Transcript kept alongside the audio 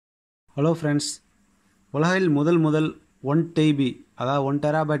Hello friends, உலகில் முதல் 1 TB அதாவது 1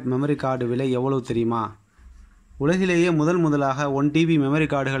 டெராபைட் மெமரி கார்டு விலை எவ்வளவு தெரியுமா? உலகிலேயே முதலாக 1 TB மெமரி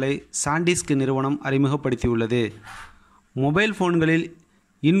கார்டுகளை சாண்டிஸ்க் நிறுவனம் அறிமுகப்படுத்தியுள்ளது. மொபைல் ஃபோன்களில்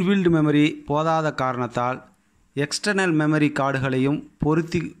இன்பில்ட் மெமரி போதாத காரணத்தால் எக்ஸ்டர்னல் மெமரி கார்டுகளையும்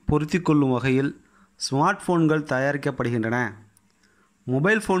பொருத்திக் கொள்ளும் வகையில் ஸ்மார்ட் போன்கள் தயாரிக்கப்படுகின்றன.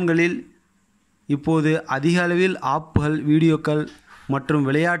 மொபைல் ஃபோன்களில் இப்போது அதிக அளவில் ஆப்புகள், வீடியோக்கள் மற்றும்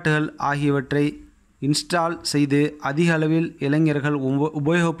விளையாட்டுகள் ஆகியவற்றை இன்ஸ்டால் செய்து அதிக அளவில் இளைஞர்கள்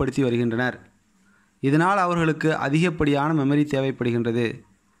உபயோகப்படுத்தி வருகின்றனர். இதனால் அவர்களுக்கு அதிகப்படியான மெமரி தேவைப்படுகின்றது.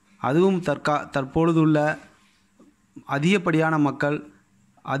 அதுவும் தற்பொழுதுள்ள அதிகப்படியான மக்கள்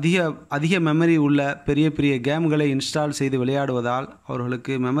அதிக மெமரி உள்ள பெரிய கேம்களை இன்ஸ்டால் செய்து விளையாடுவதால்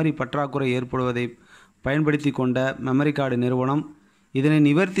அவர்களுக்கு மெமரி பற்றாக்குறை ஏற்படுவதை பயன்படுத்தி கொண்ட மெமரி கார்டு நிறுவனம் இதனை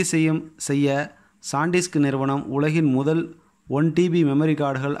நிவர்த்தி செய்ய சாண்டிஸ்க் நிறுவனம் உலகின் முதல் 1 TB மெமரி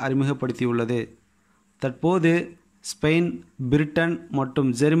கார்டுகள் அறிமுகப்படுத்தியுள்ளது. தற்போது ஸ்பெயின், பிரிட்டன் மற்றும்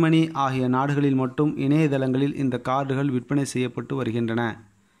ஜெர்மனி ஆகிய நாடுகளில் மட்டும் இணையதளங்களில் இந்த கார்டுகள் விற்பனை செய்யப்பட்டு வருகின்றன.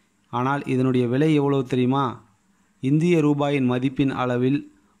 ஆனால் இதனுடைய விலை எவ்வளவு தெரியுமா? இந்திய ரூபாயின் மதிப்பின் அளவில்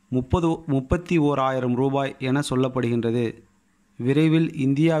 31,000 ரூபாய் என சொல்லப்படுகின்றது. விரைவில்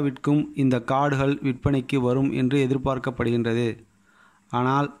இந்தியாவிற்கும் இந்த கார்டுகள் விற்பனைக்கு வரும் என்று எதிர்பார்க்கப்படுகின்றது.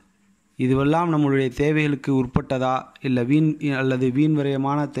 ஆனால் இதுவெல்லாம் நம்முடைய தேவைகளுக்கு உட்பட்டதா அல்லது வீண்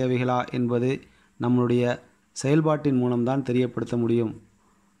விரயமான தேவைகளா என்பது நம்மளுடைய செயல்பாட்டின் மூலம்தான் தெரியப்படுத்த முடியும்.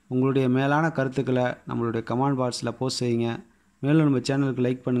 உங்களுடைய மேலான கருத்துக்களை நம்மளுடைய கமெண்ட் பாக்ஸில் போஸ்ட் செய்யுங்க. மேலும் நம்ம சேனலுக்கு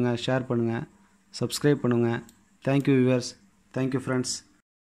லைக் பண்ணுங்கள், ஷேர் பண்ணுங்கள், சப்ஸ்கிரைப் பண்ணுங்கள். Thank you viewers, thank you friends.